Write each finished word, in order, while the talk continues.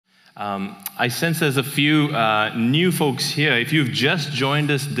I sense there's a few new folks here. If you've just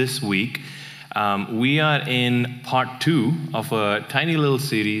joined us this week, we are in part 2 of a tiny little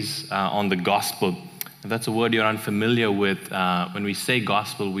series on the gospel. If that's a word you're unfamiliar with, when we say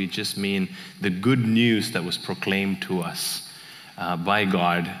gospel, we just mean the good news that was proclaimed to us by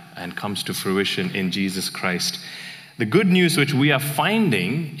God and comes to fruition in Jesus Christ. The good news which we are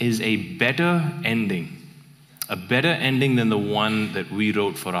finding is a better ending than the one that we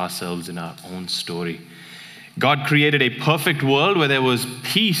wrote for ourselves in our own story. God created a perfect world where there was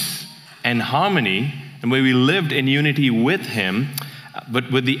peace and harmony and where we lived in unity with Him.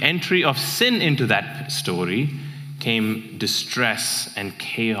 But with the entry of sin into that story came distress and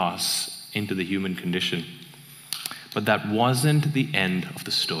chaos into the human condition. But that wasn't the end of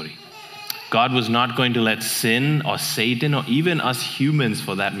the story. God was not going to let sin or Satan or even us humans,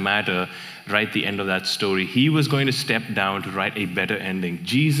 for that matter, write the end of that story. He was going to step down to write a better ending.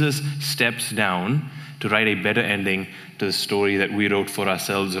 Jesus steps down to write a better ending to the story that we wrote for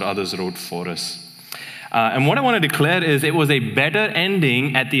ourselves or others wrote for us. And what I want to declare is it was a better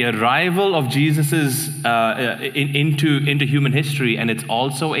ending at the arrival of Jesus' into human history, and it's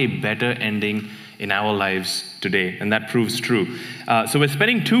also a better ending in our lives today, and that proves true. So we're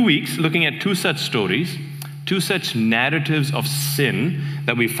spending 2 weeks looking at 2 such stories, 2 such narratives of sin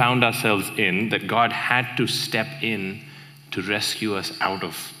that we found ourselves in, that God had to step in to rescue us out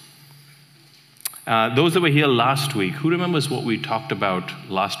of. Those that were here last week, who remembers what we talked about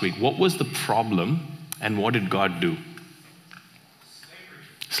last week? What was the problem and what did God do?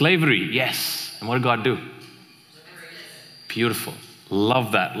 Slavery, yes. And what did God do? Beautiful.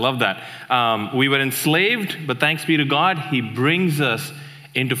 Love that, love that. We were enslaved, but thanks be to God, He brings us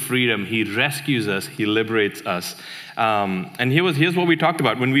into freedom. He rescues us. He liberates us. And here's what we talked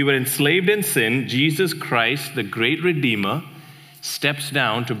about. When we were enslaved in sin, Jesus Christ, the great Redeemer, steps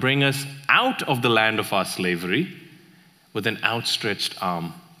down to bring us out of the land of our slavery with an outstretched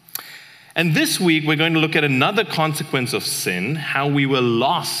arm. And this week, we're going to look at another consequence of sin, how we were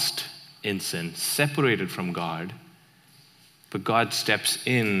lost in sin, separated from God. But God steps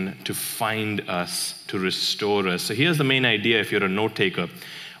in to find us, to restore us. So here's the main idea if you're a note taker.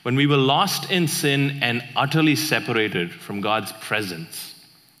 When we were lost in sin and utterly separated from God's presence,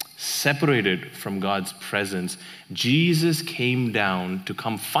 Jesus came down to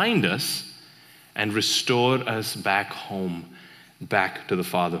come find us and restore us back home, back to the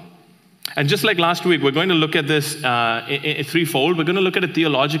Father. And just like last week, we're going to look at this threefold. We're going to look at it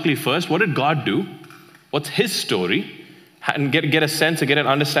theologically first. What did God do? What's His story? And get a sense, get an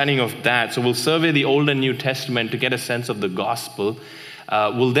understanding of that. So we'll survey the Old and New Testament to get a sense of the gospel.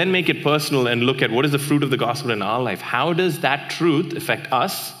 We'll then make it personal and look at what is the fruit of the gospel in our life. How does that truth affect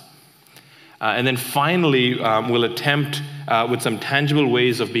us? And then finally, we'll attempt with some tangible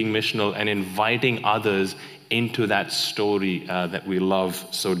ways of being missional and inviting others into that story that we love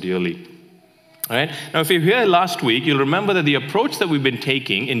so dearly. All right? Now, if you're here last week, you'll remember that the approach that we've been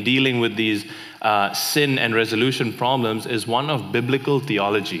taking in dealing with these sin and resolution problems is one of biblical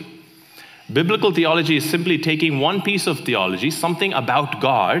theology. Biblical theology is simply taking one piece of theology, something about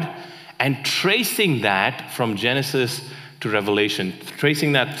God, and tracing that from Genesis to Revelation,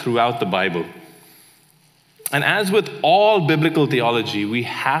 tracing that throughout the Bible. And as with all biblical theology, we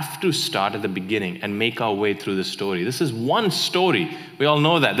have to start at the beginning and make our way through the story. This is one story. We all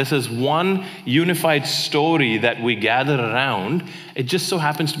know that. This is one unified story that we gather around. It just so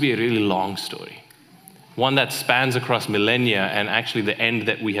happens to be a really long story. One that spans across millennia and actually the end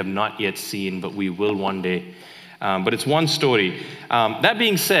that we have not yet seen, but we will one day. But it's one story. That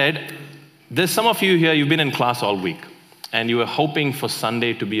being said, there's some of you here, you've been in class all week, and you were hoping for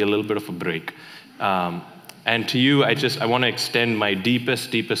Sunday to be a little bit of a break. And to you, I want to extend my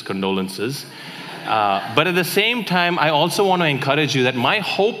deepest condolences. But at the same time, I also want to encourage you that my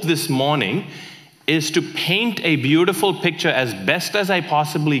hope this morning is to paint a beautiful picture as best as I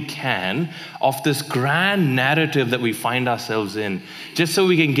possibly can of this grand narrative that we find ourselves in, just so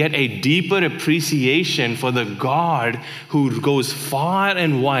we can get a deeper appreciation for the God who goes far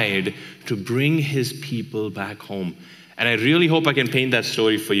and wide to bring His people back home. And I really hope I can paint that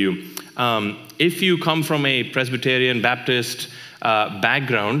story for you. If you come from a Presbyterian Baptist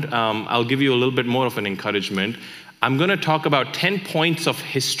background, I'll give you a little bit more of an encouragement. I'm going to talk about 10 points of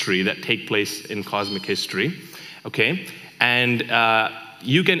history that take place in cosmic history, okay? And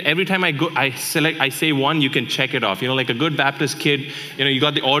you can, every time I say one, you can check it off. You know, like a good Baptist kid, you know, you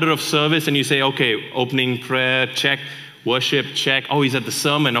got the order of service and you say, okay, opening prayer, check. Worship, check. Oh, he's at the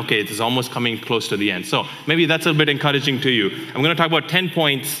sermon. Okay, it's almost coming close to the end. So maybe that's a bit encouraging to you. I'm going to talk about 10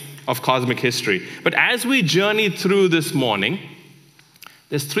 points of cosmic history. But as we journey through this morning,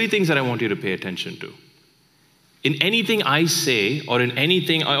 there's three things that I want you to pay attention to. In anything I say or in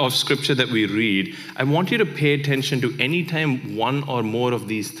anything of scripture that we read, I want you to pay attention to any time one or more of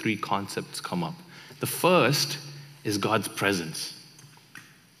these three concepts come up. The first is God's presence.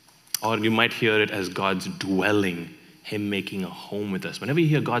 Or you might hear it as God's dwelling, Him making a home with us. Whenever you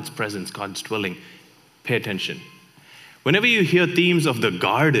hear God's presence, God's dwelling, pay attention. Whenever you hear themes of the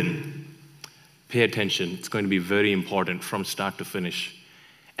garden, pay attention. It's going to be very important from start to finish.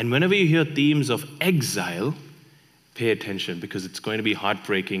 And whenever you hear themes of exile, pay attention, because it's going to be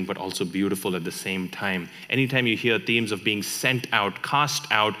heartbreaking but also beautiful at the same time. Anytime you hear themes of being sent out, cast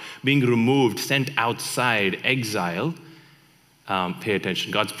out, being removed, sent outside, exile, pay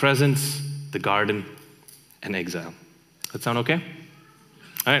attention. God's presence, the garden, and exile. That sound okay?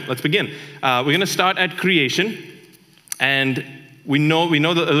 All right, let's begin. We're going to start at creation. And we know a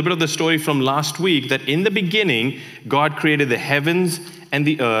little bit of the story from last week, that in the beginning, God created the heavens and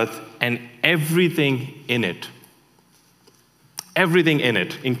the earth and everything in it. Everything in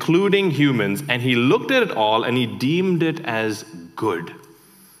it, including humans, and He looked at it all and He deemed it as good.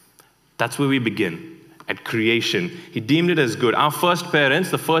 That's where we begin, at creation. He deemed it as good. Our first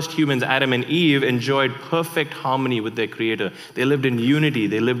parents, the first humans, Adam and Eve, enjoyed perfect harmony with their Creator. They lived in unity.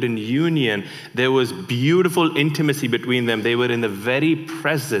 They lived in union. There was beautiful intimacy between them. They were in the very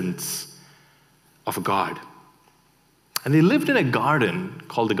presence of God. And they lived in a garden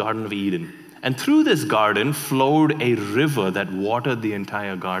called the Garden of Eden. And through this garden flowed a river that watered the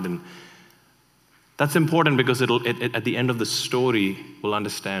entire garden. That's important because at the end of the story, we'll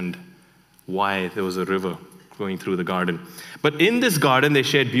understand why there was a river going through the garden. But in this garden, they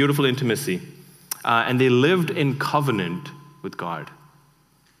shared beautiful intimacy, and they lived in covenant with God.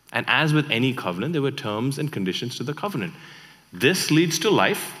 And as with any covenant, there were terms and conditions to the covenant. This leads to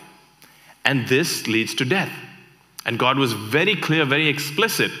life, and this leads to death. And God was very clear, very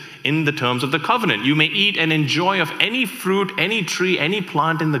explicit in the terms of the covenant. You may eat and enjoy of any fruit, any tree, any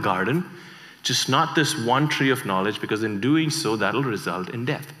plant in the garden, just not this one tree of knowledge, because in doing so, that'll result in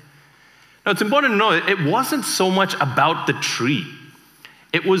death. Now, it's important to know it wasn't so much about the tree.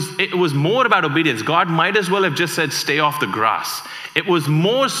 It was more about obedience. God might as well have just said, stay off the grass. It was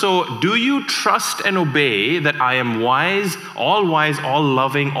more so, do you trust and obey that I am wise, all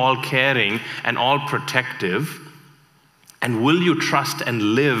loving, all caring, and all protective? And will you trust and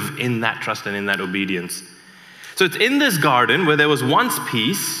live in that trust and in that obedience? So it's in this garden where there was once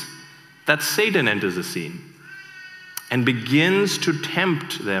peace that Satan enters the scene and begins to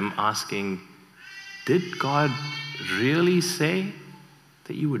tempt them, asking, did God really say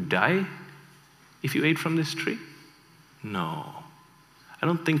that you would die if you ate from this tree? No, I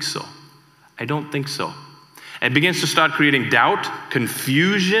don't think so. I don't think so. And it begins to start creating doubt,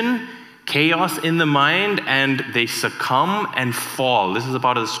 confusion, chaos in the mind, and they succumb and fall. This is a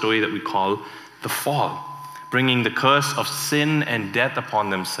part of the story that we call the fall, bringing the curse of sin and death upon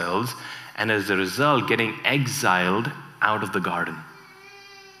themselves, and as a result, getting exiled out of the garden.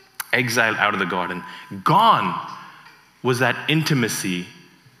 Exiled out of the garden. Gone was that intimacy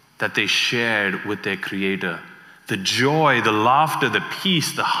that they shared with their Creator. The joy, the laughter, the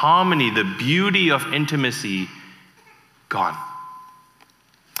peace, the harmony, the beauty of intimacy, gone.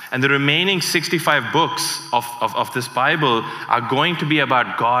 And the remaining 65 books of this Bible are going to be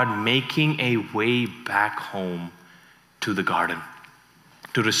about God making a way back home to the garden,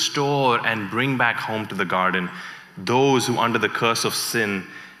 to restore and bring back home to the garden those who under the curse of sin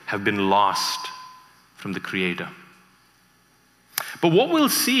have been lost from the Creator. But what we'll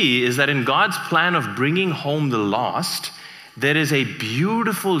see is that in God's plan of bringing home the lost, there is a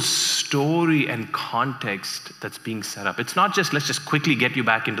beautiful story and context that's being set up. It's not just, let's just quickly get you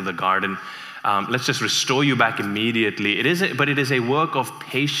back into the garden. Let's just restore you back immediately. But it is a work of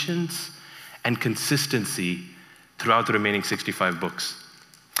patience and consistency throughout the remaining 65 books.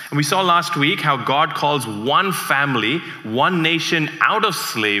 And we saw last week how God calls one family, one nation out of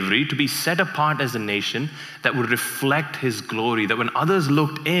slavery to be set apart as a nation that would reflect His glory, that when others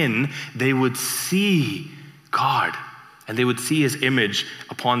looked in, they would see God. And they would see His image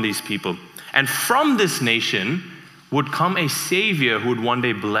upon these people. And from this nation would come a Savior who would one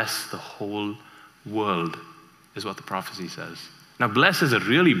day bless the whole world, is what the prophecy says. Now, bless is a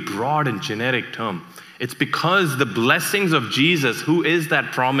really broad and generic term. It's because the blessings of Jesus, who is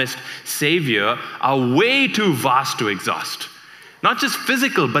that promised Savior, are way too vast to exhaust. Not just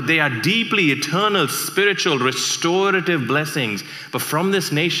physical, but they are deeply eternal, spiritual, restorative blessings. But from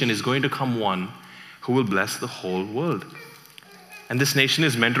this nation is going to come one who will bless the whole world. And this nation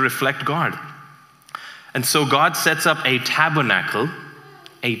is meant to reflect God. And so God sets up a tabernacle,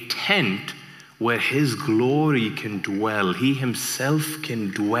 a tent, where his glory can dwell. He himself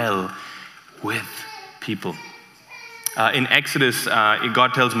can dwell with people. In Exodus,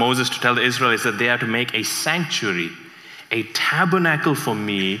 God tells Moses to tell the Israelites that they are to make a sanctuary, a tabernacle for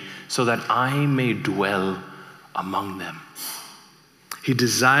me, so that I may dwell among them. He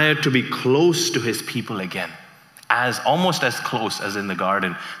desired to be close to his people again, almost as close as in the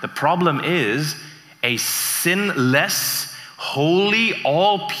garden. The problem is a sinless, holy,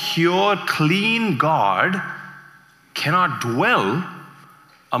 all pure, clean God cannot dwell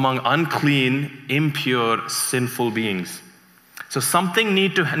among unclean, impure, sinful beings. So something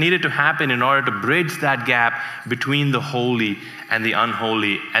needed to happen in order to bridge that gap between the holy and the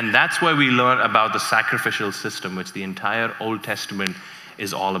unholy. And that's where we learn about the sacrificial system, which the entire Old Testament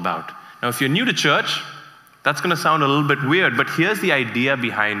is all about. Now, if you're new to church, that's going to sound a little bit weird, but here's the idea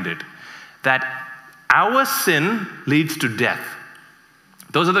behind it, that our sin leads to death.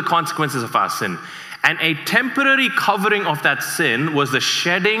 Those are the consequences of our sin. And a temporary covering of that sin was the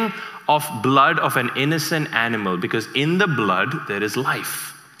shedding of blood of an innocent animal, because in the blood there is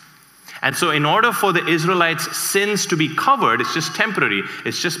life. And so in order for the Israelites' sins to be covered, it's just temporary,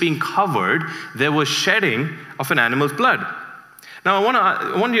 it's just being covered, there was shedding of an animal's blood. Now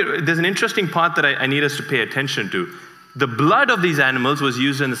I want you, there's an interesting part that I need us to pay attention to. The blood of these animals was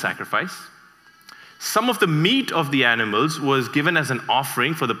used in the sacrifice. Some of the meat of the animals was given as an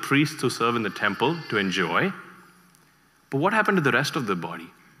offering for the priests who serve in the temple to enjoy. But what happened to the rest of the body?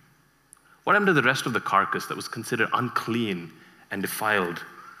 What happened to the rest of the carcass that was considered unclean and defiled?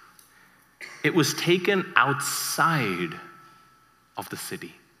 It was taken outside of the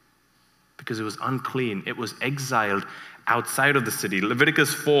city because it was unclean. It was exiled outside of the city.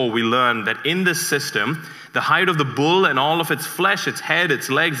 Leviticus 4, we learn that in this system, the hide of the bull and all of its flesh, its head, its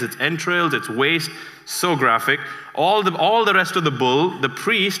legs, its entrails, its waist, so graphic, all the rest of the bull, the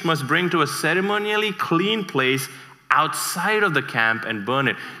priest must bring to a ceremonially clean place outside of the camp and burn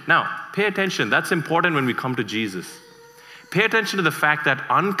it. Now, pay attention. That's important when we come to Jesus. Pay attention to the fact that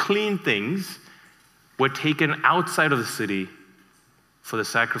unclean things were taken outside of the city for the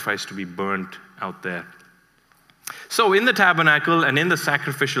sacrifice to be burnt out there. So in the tabernacle and in the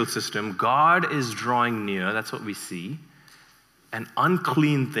sacrificial system, God is drawing near, that's what we see, and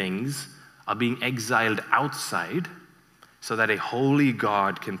unclean things are being exiled outside so that a holy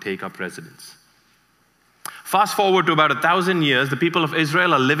God can take up residence. Fast forward to about 1,000 years, the people of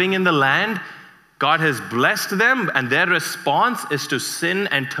Israel are living in the land. God has blessed them, and their response is to sin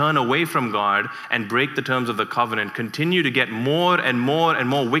and turn away from God and break the terms of the covenant, continue to get more and more and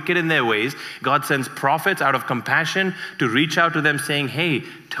more wicked in their ways. God sends prophets out of compassion to reach out to them saying, hey,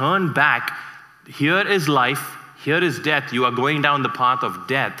 turn back. Here is life. Here is death. You are going down the path of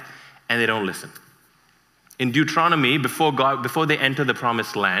death, and they don't listen. In Deuteronomy, before they enter the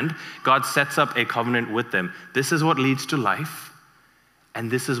promised land, God sets up a covenant with them. This is what leads to life. And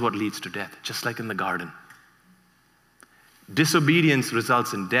this is what leads to death, just like in the garden. Disobedience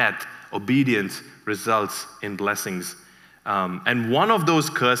results in death. Obedience results in blessings. And one of those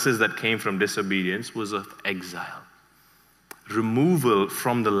curses that came from disobedience was of exile. Removal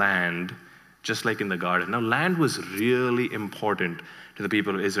from the land, just like in the garden. Now, land was really important to the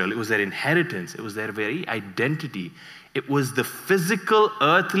people of Israel. It was their inheritance. It was their very identity. It was the physical,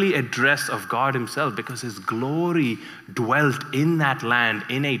 earthly address of God himself, because his glory dwelt in that land,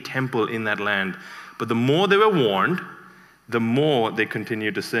 in a temple in that land. But the more they were warned, the more they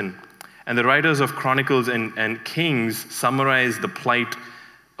continued to sin. And the writers of Chronicles and Kings summarize the plight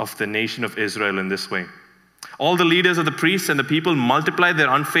of the nation of Israel in this way. All the leaders of the priests and the people multiplied their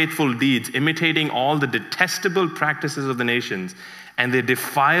unfaithful deeds, imitating all the detestable practices of the nations, and they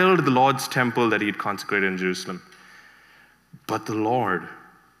defiled the Lord's temple that he had consecrated in Jerusalem. But the Lord,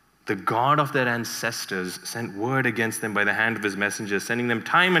 the God of their ancestors, sent word against them by the hand of his messengers, sending them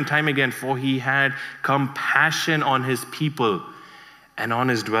time and time again, for he had compassion on his people and on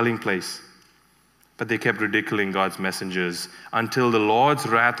his dwelling place. But they kept ridiculing God's messengers until the Lord's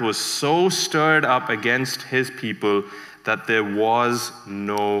wrath was so stirred up against his people that there was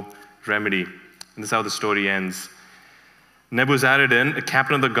no remedy. And this is how the story ends. Nebuzaradan, a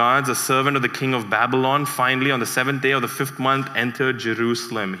captain of the guards, a servant of the king of Babylon, finally on the 7th day of the 5th month entered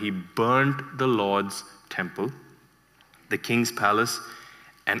Jerusalem. He burnt the Lord's temple, the king's palace,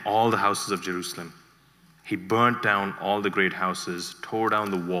 and all the houses of Jerusalem. He burnt down all the great houses, tore down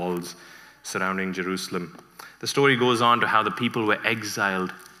the walls surrounding Jerusalem. The story goes on to how the people were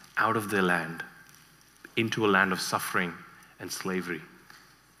exiled out of their land into a land of suffering and slavery.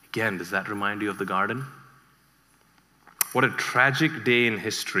 Again, does that remind you of the garden? What a tragic day in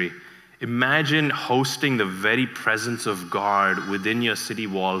history Imagine hosting the very presence of God within your city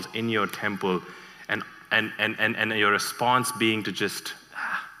walls, in your temple, and your response being to just,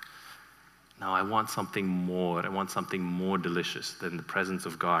 no, I want something more. I want something more delicious than the presence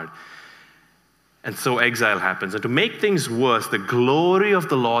of God. And so exile happens. And to make things worse, the glory of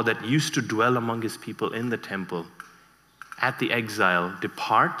the Lord that used to dwell among his people in the temple at the exile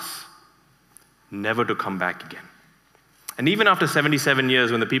departs, never to come back again. And even after 77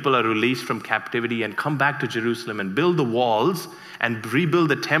 years, when the people are released from captivity and come back to Jerusalem and build the walls and rebuild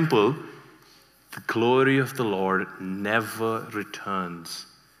the temple, the glory of the Lord never returns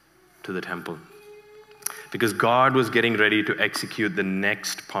to the temple. Because God was getting ready to execute the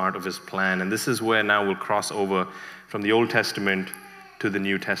next part of his plan. And this is where now we'll cross over from the Old Testament to the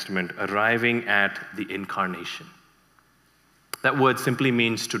New Testament, arriving at the incarnation. That word simply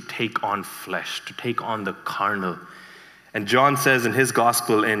means to take on flesh, to take on the carnal. And John says in his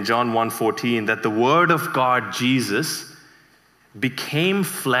gospel in John 1:14 that the Word of God, Jesus, became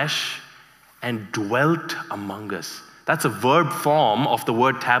flesh and dwelt among us. That's a verb form of the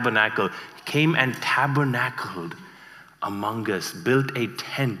word tabernacle. He came and tabernacled among us, built a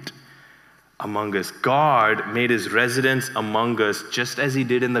tent among us. God made his residence among us just as he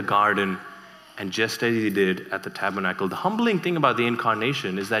did in the garden and just as he did at the tabernacle. The humbling thing about the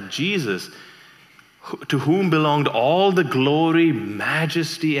incarnation is that Jesus, to whom belonged all the glory,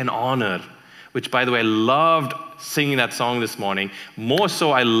 majesty, and honor, which, by the way, I loved singing that song this morning. More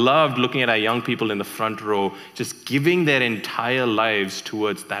so, I loved looking at our young people in the front row, just giving their entire lives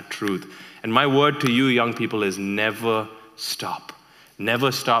towards that truth. And my word to you, young people, is never stop.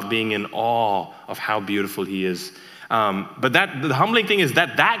 Never stop being in awe of how beautiful he is. But the humbling thing is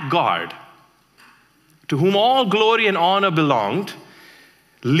that God, to whom all glory and honor belonged,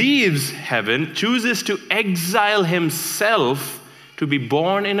 leaves heaven, chooses to exile himself to be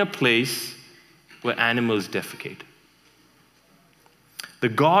born in a place where animals defecate. The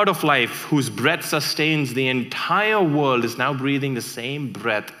God of life, whose breath sustains the entire world, is now breathing the same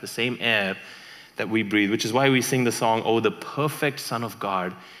breath, the same air that we breathe, which is why we sing the song, "Oh, the perfect Son of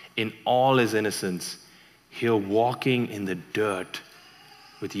God, in all his innocence, here walking in the dirt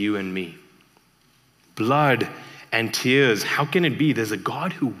with you and me." Blood and tears, how can it be? There's a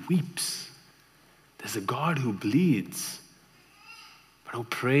God who weeps. There's a God who bleeds. But oh,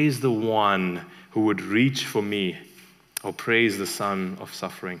 praise the one who would reach for me. Oh, praise the Son of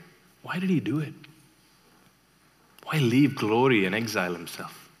suffering. Why did he do it? Why leave glory and exile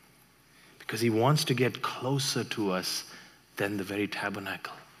himself? Because he wants to get closer to us than the very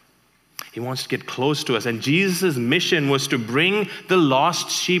tabernacle. He wants to get close to us. And Jesus' mission was to bring the lost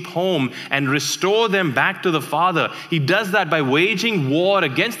sheep home and restore them back to the Father. He does that by waging war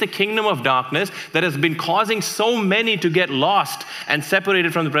against the kingdom of darkness that has been causing so many to get lost and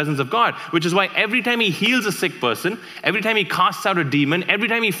separated from the presence of God. Which is why every time he heals a sick person, every time he casts out a demon, every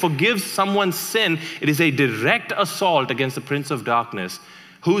time he forgives someone's sin, it is a direct assault against the prince of darkness,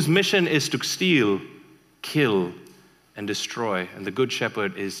 whose mission is to steal, kill, and destroy. And the good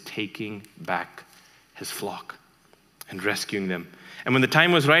shepherd is taking back his flock and rescuing them. And when the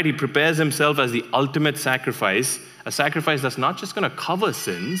time was right, he prepares himself as the ultimate sacrifice, a sacrifice that's not just going to cover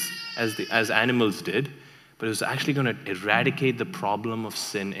sins as animals did, but it was actually going to eradicate the problem of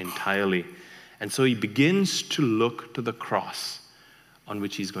sin entirely. And so he begins to look to the cross on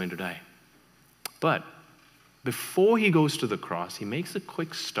which he's going to die. But before he goes to the cross, he makes a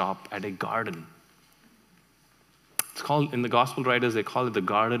quick stop at a garden. It's called, in the gospel writers, they call it the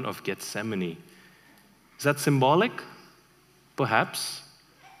Garden of Gethsemane. Is that symbolic? Perhaps.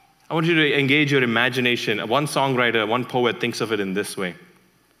 I want you to engage your imagination. One songwriter, one poet thinks of it in this way.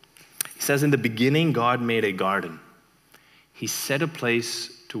 He says, in the beginning, God made a garden. He set a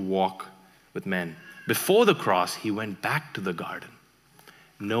place to walk with men. Before the cross, he went back to the garden,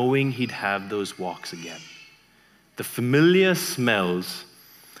 knowing he'd have those walks again. The familiar smells,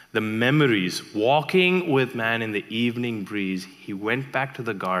 the memories, walking with man in the evening breeze, he went back to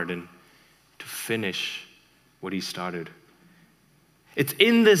the garden to finish what he started. It's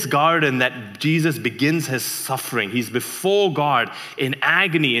in this garden that Jesus begins his suffering. He's before God in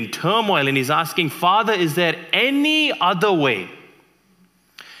agony, in turmoil, and he's asking, Father, is there any other way?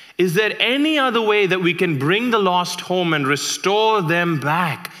 Is there any other way that we can bring the lost home and restore them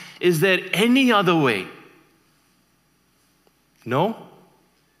back? Is there any other way? No?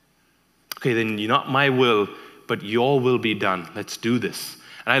 Okay, then not my will, but your will be done. Let's do this.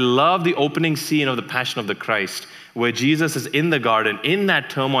 And I love the opening scene of the Passion of the Christ, where Jesus is in the garden, in that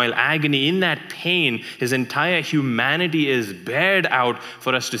turmoil, agony, in that pain. His entire humanity is bared out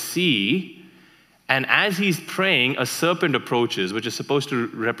for us to see. And as he's praying, a serpent approaches, which is supposed to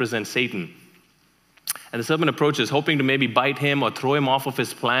represent Satan. And the serpent approaches, hoping to maybe bite him or throw him off of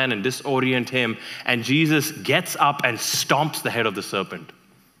his plan and disorient him. And Jesus gets up and stomps the head of the serpent.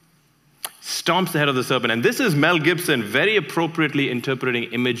 Stomps the head of the serpent. And this is Mel Gibson very appropriately interpreting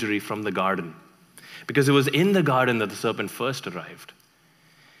imagery from the garden. Because it was in the garden that the serpent first arrived.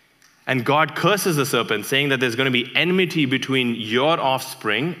 And God curses the serpent, saying that there's going to be enmity between your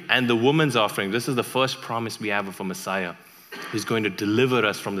offspring and the woman's offspring. This is the first promise we have of a Messiah who's going to deliver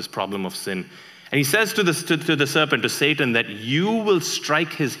us from this problem of sin. And he says to the serpent, to Satan, that you will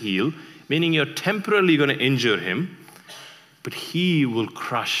strike his heel, meaning you're temporarily going to injure him, but he will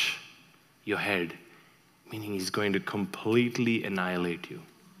crush your head, meaning he's going to completely annihilate you.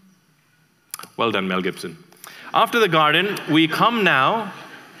 Well done, Mel Gibson. After the garden, we come now,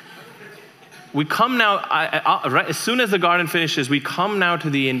 right, as soon as the garden finishes, we come now to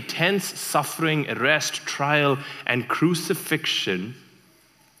the intense suffering, arrest, trial, and crucifixion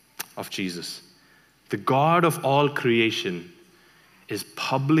of Jesus. The God of all creation is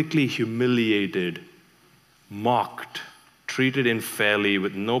publicly humiliated, mocked, treated unfairly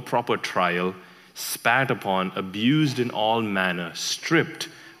with no proper trial, spat upon, abused in all manner, stripped,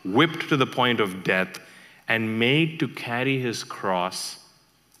 whipped to the point of death, and made to carry his cross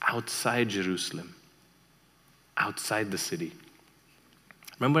outside Jerusalem, outside the city.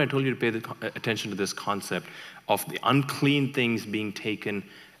 Remember I told you to pay attention to this concept of the unclean things being taken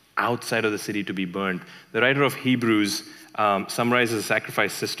outside of the city to be burned. The writer of Hebrews summarizes the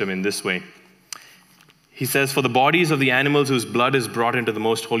sacrifice system in this way. He says, for the bodies of the animals whose blood is brought into the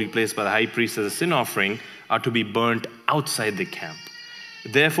most holy place by the high priest as a sin offering are to be burnt outside the camp.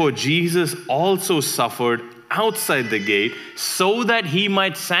 Therefore, Jesus also suffered outside the gate so that he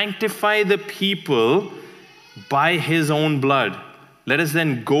might sanctify the people by his own blood. Let us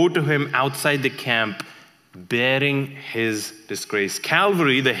then go to him outside the camp, bearing his disgrace.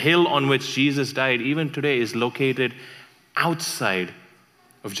 Calvary, the hill on which Jesus died, even today is located outside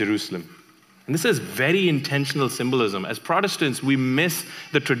of Jerusalem. And this is very intentional symbolism. As Protestants, we miss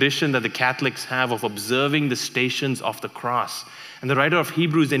the tradition that the Catholics have of observing the stations of the cross. And the writer of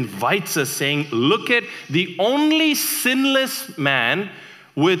Hebrews invites us, saying, look at the only sinless man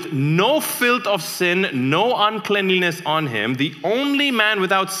with no filth of sin, no uncleanliness on him, the only man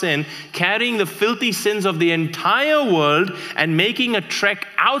without sin, carrying the filthy sins of the entire world and making a trek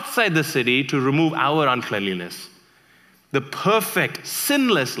outside the city to remove our uncleanliness. The perfect,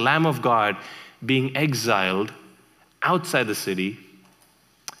 sinless Lamb of God being exiled outside the city,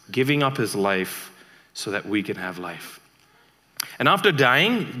 giving up his life so that we can have life. And after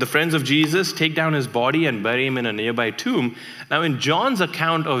dying, the friends of Jesus take down his body and bury him in a nearby tomb. Now, in John's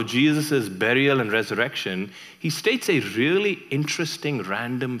account of Jesus' burial and resurrection, he states a really interesting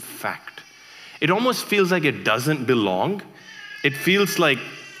random fact. It almost feels like it doesn't belong. It feels like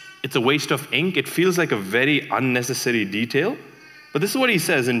it's a waste of ink. It feels like a very unnecessary detail. But this is what he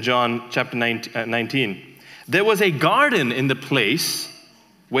says in John chapter 19. There was a garden in the place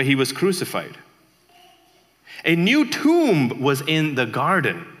where he was crucified. A new tomb was in the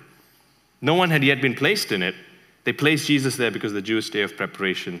garden. No one had yet been placed in it. They placed Jesus there because of the Jewish day of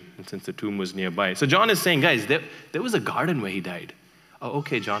preparation, and since the tomb was nearby. So John is saying, guys, there was a garden where he died. Oh,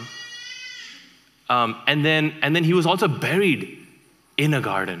 okay, John. And then he was also buried in a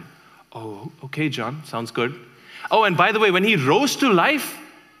garden. Oh, okay, John, sounds good. Oh, and by the way, when he rose to life,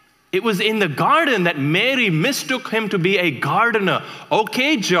 it was in the garden that Mary mistook him to be a gardener.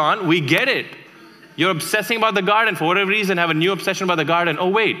 Okay, John, we get it. You're obsessing about the garden. For whatever reason, have a new obsession about the garden. Oh,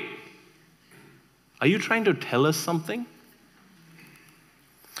 wait. Are you trying to tell us something?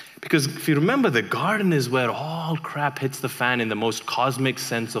 Because if you remember, the garden is where all crap hits the fan in the most cosmic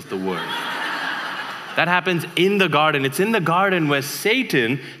sense of the word. That happens in the garden. It's in the garden where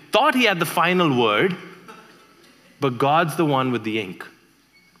Satan thought he had the final word, but God's the one with the ink.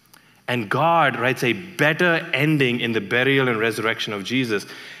 And God writes a better ending in the burial and resurrection of Jesus.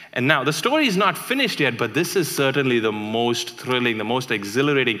 And now, the story is not finished yet, but this is certainly the most thrilling, the most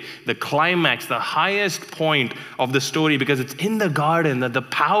exhilarating, the climax, the highest point of the story, because it's in the garden that the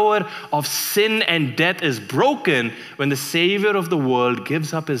power of sin and death is broken when the Savior of the world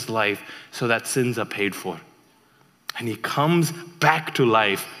gives up his life so that sins are paid for. And he comes back to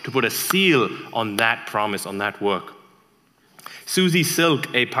life to put a seal on that promise, on that work. Susie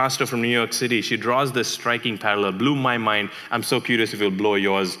Silk, a pastor from New York City, she draws this striking parallel, blew my mind. I'm so curious if it'll blow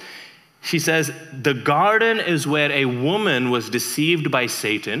yours. She says, the garden is where a woman was deceived by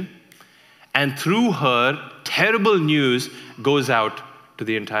Satan, and through her, terrible news goes out to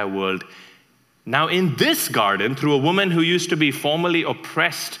the entire world. Now in this garden, through a woman who used to be formerly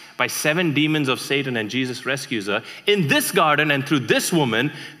oppressed by 7 demons of Satan, and Jesus rescues her. In this garden and through this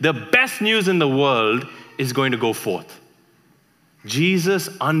woman, the best news in the world is going to go forth. Jesus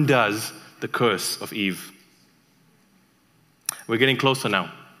undoes the curse of Eve. We're getting closer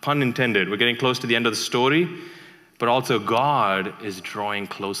now. Pun intended. We're getting close to the end of the story, but also God is drawing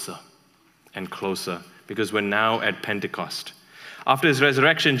closer and closer because we're now at Pentecost. After his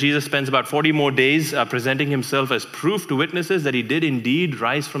resurrection, Jesus spends about 40 more days presenting himself as proof to witnesses that he did indeed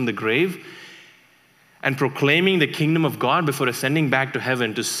rise from the grave and proclaiming the kingdom of God before ascending back to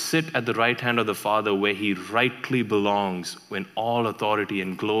heaven to sit at the right hand of the Father where he rightly belongs in all authority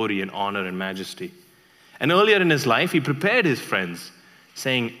and glory and honor and majesty. And earlier in his life, he prepared his friends,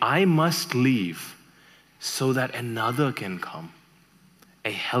 saying, I must leave so that another can come,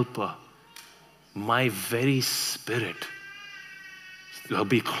 a helper, my very Spirit. Will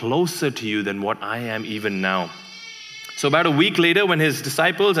be closer to you than what I am even now. So about a week later, when his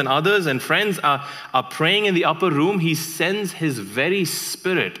disciples and others and friends are praying in the upper room, he sends his very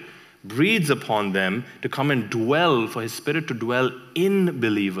Spirit, breathes upon them to come and dwell, for his Spirit to dwell in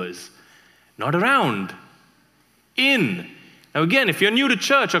believers. Not around, in. Now again, if you're new to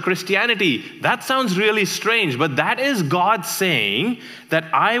church or Christianity, that sounds really strange, but that is God saying that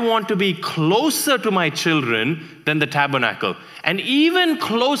I want to be closer to my children than the tabernacle. And even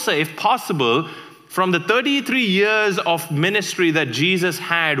closer, if possible, from the 33 years of ministry that Jesus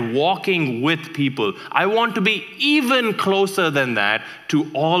had walking with people. I want to be even closer than that to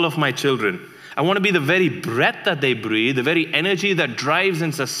all of my children. I want to be the very breath that they breathe, the very energy that drives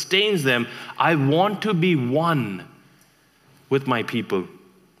and sustains them. I want to be one with my people.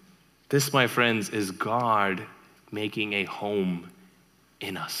 This, my friends, is God making a home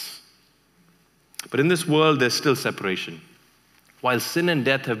in us. But in this world, there's still separation. While sin and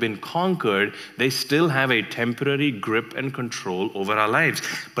death have been conquered, they still have a temporary grip and control over our lives.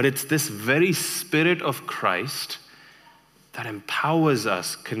 But it's this very Spirit of Christ that empowers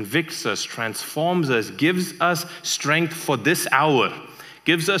us, convicts us, transforms us, gives us strength for this hour,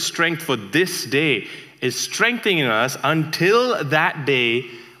 gives us strength for this day, is strengthening us until that day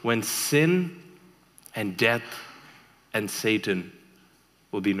when sin and death and Satan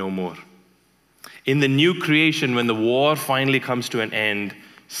will be no more. In the new creation, when the war finally comes to an end,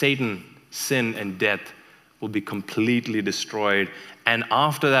 Satan, sin, and death will be completely destroyed. And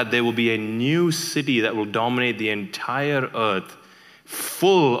after that, there will be a new city that will dominate the entire earth,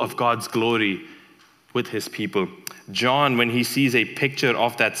 full of God's glory with his people. John, when he sees a picture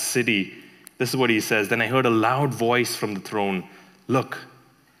of that city, this is what he says, then I heard a loud voice from the throne. Look,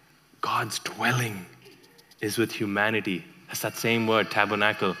 God's dwelling is with humanity. That's that same word,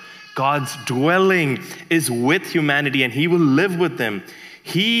 tabernacle. God's dwelling is with humanity and he will live with them.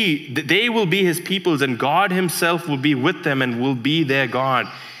 They will be his peoples and God himself will be with them and will be their God.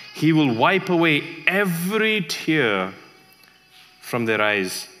 He will wipe away every tear from their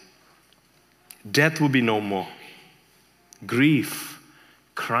eyes. Death will be no more. Grief,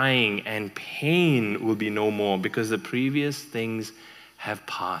 crying, and pain will be no more because the previous things have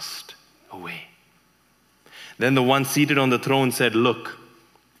passed away. Then the one seated on the throne said, look,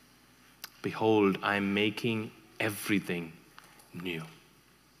 behold, I'm making everything new.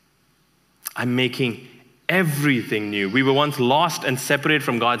 I'm making everything new. We were once lost and separated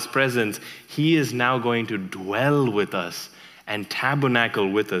from God's presence. He is now going to dwell with us and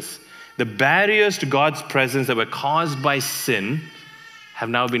tabernacle with us. The barriers to God's presence that were caused by sin have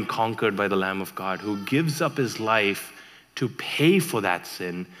now been conquered by the Lamb of God, who gives up his life to pay for that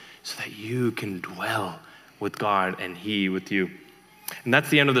sin so that you can dwell with God and he with you. And that's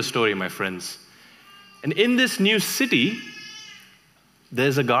the end of the story, my friends. And in this new city,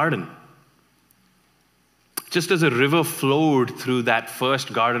 there's a garden. Just as a river flowed through that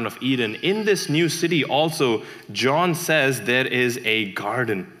first Garden of Eden, in this new city also, John says there is a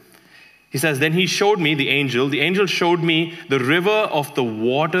garden. He says, then he showed me, the angel showed me the river of the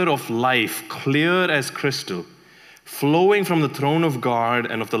water of life, clear as crystal, flowing from the throne of God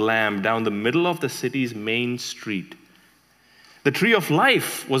and of the Lamb down the middle of the city's main street. The tree of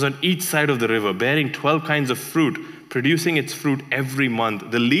life was on each side of the river, bearing 12 kinds of fruit, producing its fruit every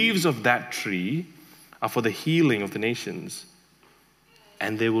month. The leaves of that tree are for the healing of the nations,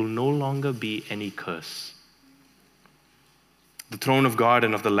 and there will no longer be any curse. The throne of God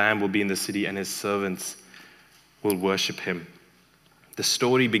and of the Lamb will be in the city, and his servants will worship him. The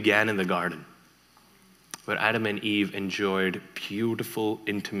story began in the garden, where Adam and Eve enjoyed beautiful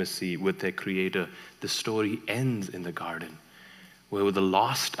intimacy with their Creator. The story ends in the garden, where the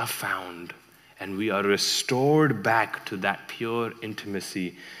lost are found, and we are restored back to that pure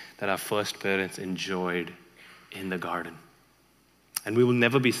intimacy that our first parents enjoyed in the garden. and we will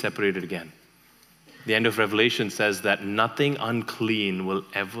never be separated again. The end of Revelation says that nothing unclean will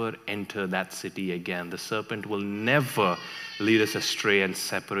ever enter that city again. The serpent will never lead us astray and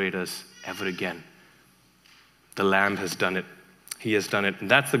separate us ever again. The Lamb has done it. He has done it.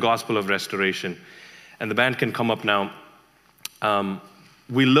 And that's the gospel of restoration. And the band can come up now.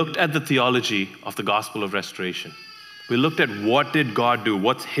 We looked at the theology of the gospel of restoration. We looked at what did God do?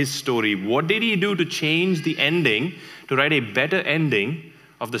 What's his story? What did he do to change the ending, to write a better ending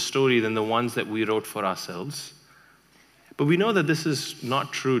of the story than the ones that we wrote for ourselves? But we know that this is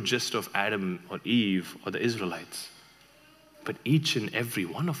not true just of Adam or Eve or the Israelites, but each and every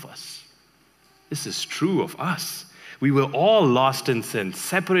one of us. This is true of us. We were all lost in sin,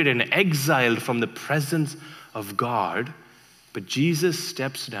 separated and exiled from the presence of God, but Jesus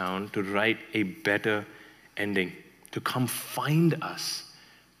steps down to write a better ending, to come find us,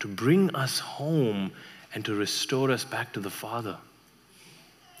 to bring us home, and to restore us back to the Father.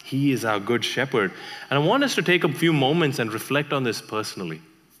 He is our good shepherd. And I want us to take a few moments and reflect on this personally.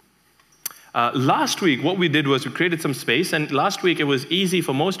 Last week, what we did was we created some space, and last week it was easy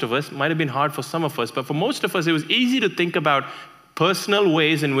for most of us, might have been hard for some of us, but for most of us it was easy to think about personal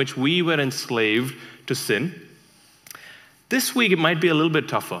ways in which we were enslaved to sin. This week it might be a little bit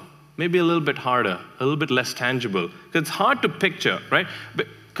tougher, maybe a little bit harder, a little bit less tangible, because it's hard to picture, right?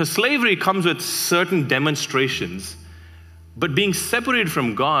 Because slavery comes with certain demonstrations. But being separated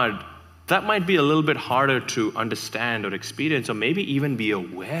from God, that might be a little bit harder to understand or experience or maybe even be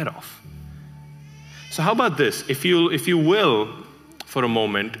aware of. So how about this? If you will, for a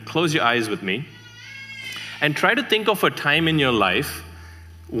moment, close your eyes with me and try to think of a time in your life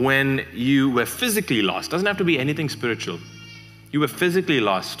when you were physically lost. Doesn't have to be anything spiritual. You were physically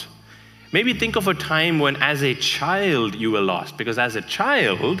lost. Maybe think of a time when as a child you were lost, because as a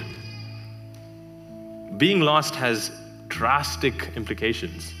child, being lost has drastic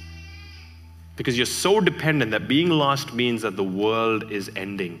implications, because you're so dependent that being lost means that the world is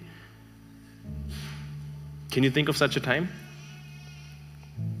ending. Can you think of such a time?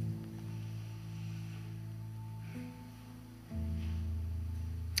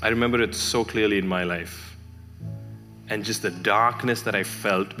 I remember it so clearly in my life, and just the darkness that I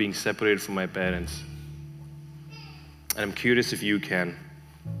felt being separated from my parents. And I'm curious if you can.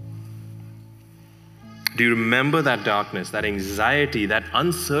 Do you remember that darkness, that anxiety, that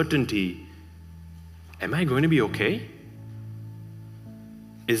uncertainty? Am I going to be okay?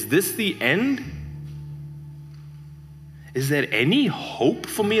 Is this the end? Is there any hope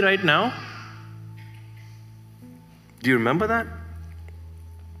for me right now? Do you remember that?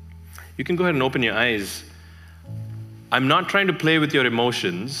 You can go ahead and open your eyes. I'm not trying to play with your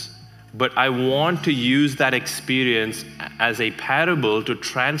emotions, but I want to use that experience as a parable to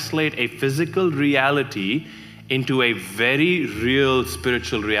translate a physical reality into a very real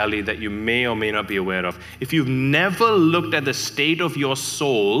spiritual reality that you may or may not be aware of. If you've never looked at the state of your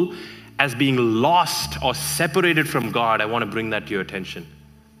soul as being lost or separated from God, I want to bring that to your attention.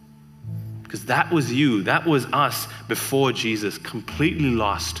 Because that was you, that was us before Jesus, completely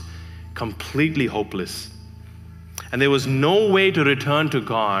lost, completely hopeless. And there was no way to return to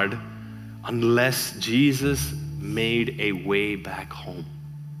God unless Jesus made a way back home.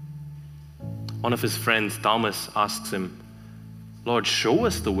 One of his friends, Thomas, asks him, Lord, show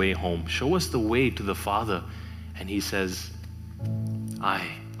us the way home. Show us the way to the Father. And he says, I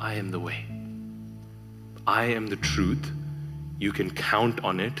am the way. I am the truth. You can count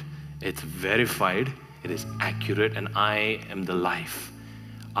on it. It's verified. It is accurate. And I am the life.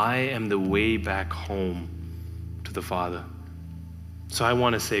 I am the way back home to the Father. So I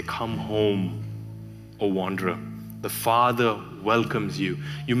want to say, come home, O wanderer. The Father welcomes you.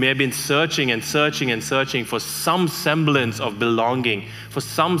 You may have been searching and searching and searching for some semblance of belonging, for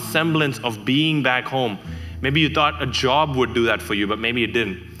some semblance of being back home. Maybe you thought a job would do that for you, but maybe it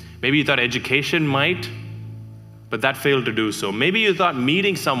didn't. Maybe you thought education might, but that failed to do so. Maybe you thought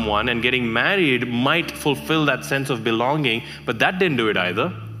meeting someone and getting married might fulfill that sense of belonging, but that didn't do it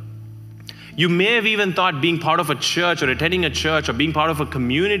either. You may have even thought being part of a church or attending a church or being part of a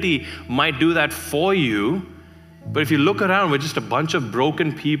community might do that for you. But if you look around, we're just a bunch of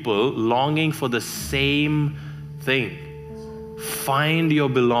broken people longing for the same thing. Find your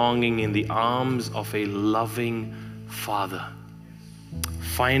belonging in the arms of a loving Father.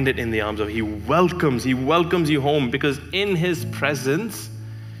 Find it in the arms of He welcomes you home, because in His presence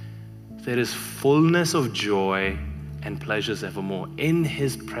there is fullness of joy and pleasures evermore. In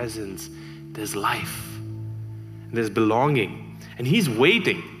His presence there's life, there's belonging, and He's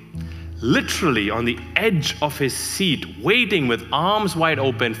waiting, literally on the edge of His seat, waiting with arms wide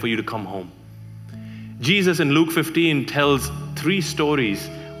open for you to come home. Jesus in Luke 15 tells 3 stories.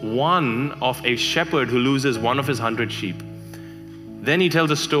 One of a shepherd who loses one of his 100 sheep. Then he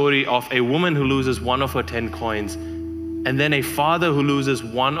tells a story of a woman who loses one of her 10 coins. And then a father who loses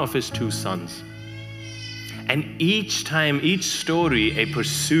one of his 2 sons. And each time, each story, a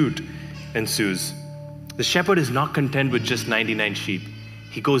pursuit ensues. The shepherd is not content with just 99 sheep.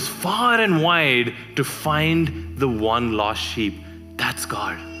 He goes far and wide to find the one lost sheep. That's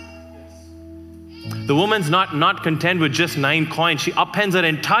God. The woman's not content with just 9 coins. She upends her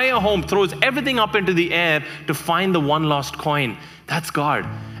entire home, throws everything up into the air to find the one lost coin. That's God.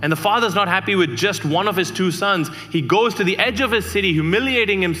 And the father's not happy with just one of his 2 sons. He goes to the edge of his city,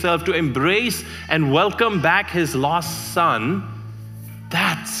 humiliating himself to embrace and welcome back his lost son.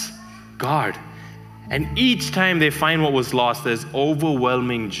 That's God. And each time they find what was lost, there's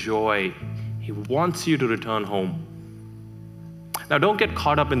overwhelming joy. He wants you to return home. Now, don't get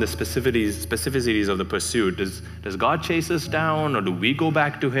caught up in the specificities of the pursuit. Does God chase us down, or do we go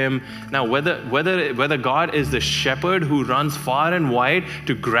back to him? Now, whether God is the shepherd who runs far and wide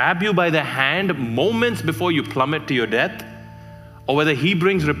to grab you by the hand moments before you plummet to your death, or whether he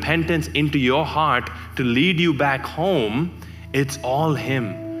brings repentance into your heart to lead you back home, it's all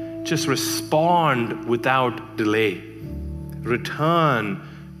him. Just respond without delay. Return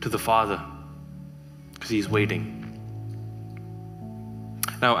to the Father, because he's waiting.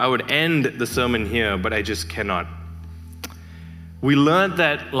 Now, I would end the sermon here, but I just cannot. We learned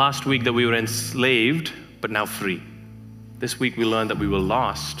that last week that we were enslaved, but now free. This week we learned that we were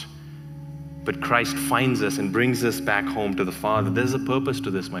lost, but Christ finds us and brings us back home to the Father. There's a purpose to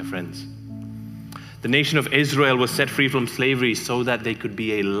this, my friends. The nation of Israel was set free from slavery so that they could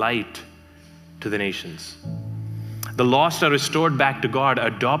be a light to the nations. The lost are restored back to God,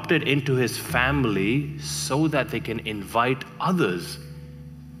 adopted into his family so that they can invite others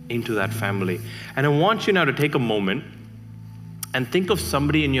into that family. And I want you now to take a moment and think of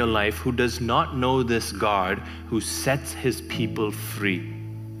somebody in your life who does not know this God who sets his people free,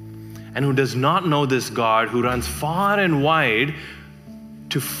 and who does not know this God who runs far and wide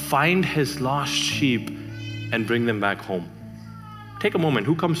to find his lost sheep and bring them back home. Take a moment.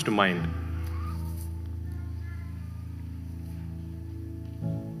 Who comes to mind?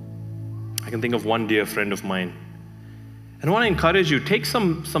 I can think of one dear friend of mine. And I want to encourage you, take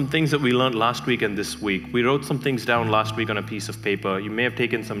some things that we learned last week and this week. We wrote some things down last week on a piece of paper. You may have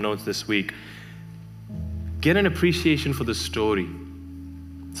taken some notes this week. Get an appreciation for the story.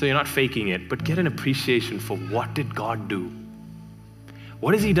 So you're not faking it, but get an appreciation for what did God do?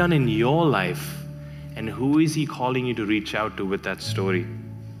 What has he done in your life? And who is he calling you to reach out to with that story?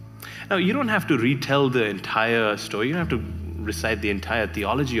 Now, you don't have to retell the entire story. You don't have to recite the entire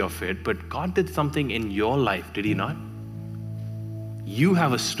theology of it, but God did something in your life, did he not? You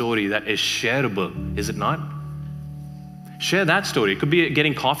have a story that is shareable, is it not? Share that story. It could be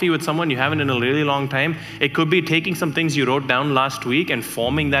getting coffee with someone you haven't in a really long time. It could be taking some things you wrote down last week and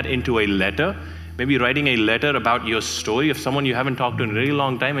forming that into a letter. Maybe writing a letter about your story of someone you haven't talked to in a really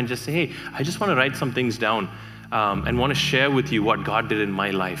long time, and just say, hey, I just want to write some things down and want to share with you what God did in my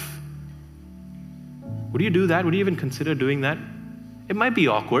life. Would you do that? Would you even consider doing that? It might be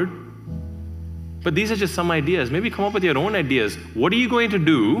awkward, but these are just some ideas. Maybe come up with your own ideas. What are you going to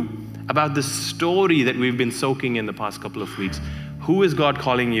do about the story that we've been soaking in the past couple of weeks? Who is God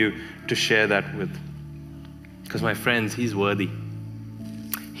calling you to share that with? Because my friends, he's worthy.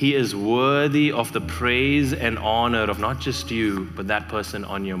 He is worthy of the praise and honor of not just you, but that person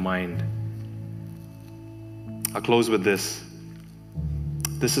on your mind. I'll close with this.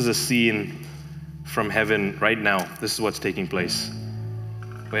 This is a scene from heaven right now. This is what's taking place,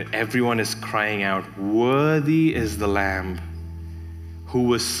 where everyone is crying out, worthy is the Lamb who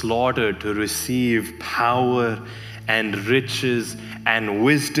was slaughtered to receive power and riches and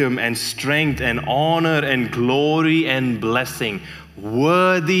wisdom and strength and honor and glory and blessing.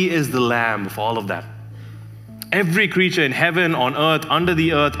 Worthy is the Lamb of all of that. Every creature in heaven, on earth, under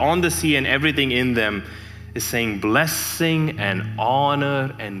the earth, on the sea, and everything in them is saying blessing and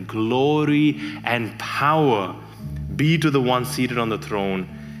honor and glory and power be to the one seated on the throne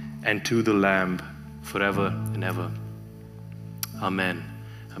and to the Lamb forever and ever. Amen.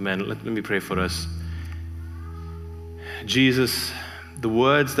 Amen. Let me pray for us. Jesus, the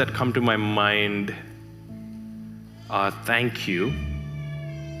words that come to my mind are thank you,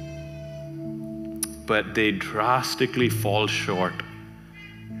 but they drastically fall short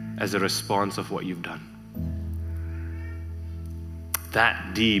as a response of what you've done.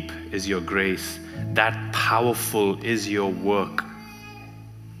 That deep is your grace. That powerful is your work.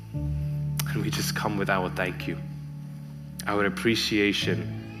 And we just come with our thank you, our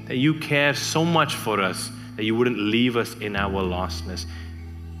appreciation that you care so much for us that you wouldn't leave us in our lostness.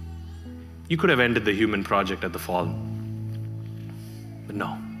 You could have ended the human project at the fall, but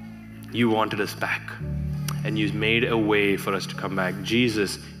no, you wanted us back, and you made a way for us to come back.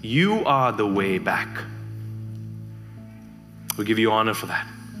 Jesus, you are the way back. We give you honor for that.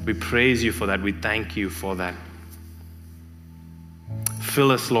 We praise you for that. We thank you for that.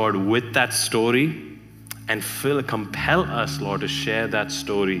 Fill us, Lord, with that story, and compel us, Lord, to share that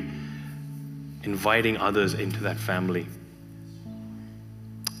story, inviting others into that family.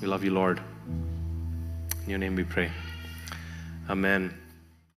 We love you, Lord. In your name we pray. Amen.